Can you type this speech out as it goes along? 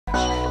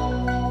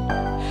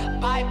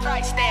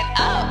right, stand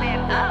up.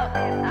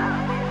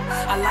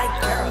 I like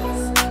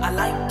girls, I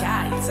like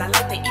guys, I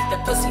like to eat the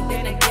pussy,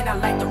 then again I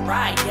like to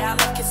ride. Yeah,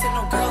 I love kissing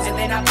on girls and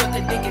then I put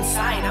the dick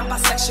inside. I'm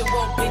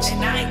bisexual, bitch,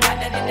 and I ain't got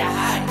nothing to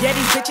hide. Yeah,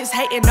 these bitches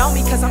hating on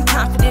me cause I'm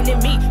confident in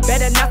me.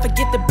 Better not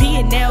forget the B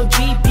and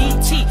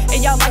LGBT.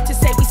 And y'all like to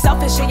say we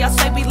selfish and y'all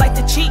say we like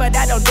to cheat, but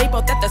I don't date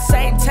both at the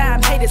same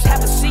time. Haters,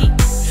 have a seat.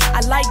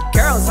 I like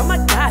girls, oh my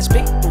gosh,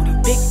 big booty,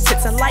 big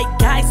tits. I like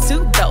guys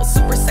too though,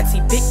 super sexy,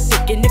 big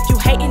dick. And if you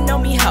hating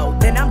on me, ho,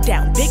 then I'm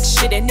down, big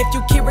shit. And if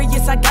you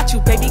curious, I got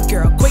you, baby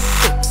girl, quick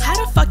fix. How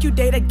the fuck you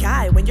date a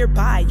guy when you're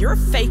bi? You're a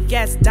fake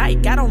ass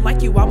dyke, I don't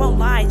like you, I won't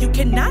lie. You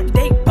cannot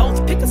date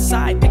both, pick a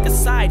side, pick a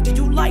side. Do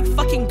you like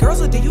fucking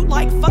girls or do you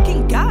like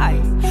fucking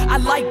guys? I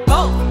like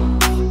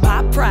both.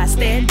 Pop pride,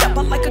 stand up,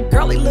 I like a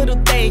girly little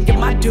thing, get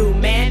my dude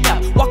man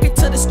up. Walk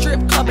into the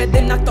strip club and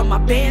then I throw my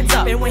bands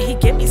up. And when he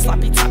get me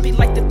sloppy toppy,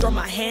 like to throw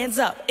my hands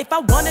up. If I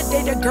wanna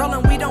date a girl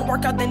and we don't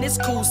work out, then it's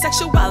cool.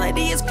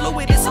 Sexuality is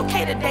fluid, it's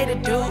okay to date a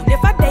dude. And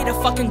if I date a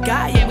fucking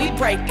guy and we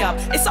break up,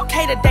 it's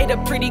okay to date a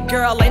pretty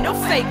girl, ain't no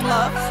fake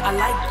love. I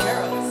like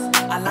girls,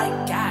 I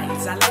like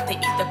guys, I like to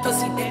eat the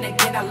pussy, then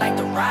again I like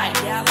to ride.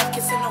 Yeah, I love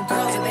kissing on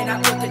girls and then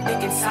I put the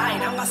dick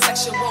inside. I'm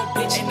bisexual,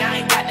 bitch, and I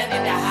ain't got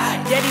nothing to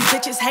hide. Yeah, these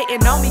bitches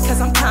hating on me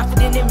cause I'm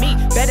confident in me.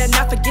 Better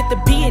not forget the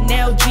B and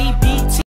LGBT.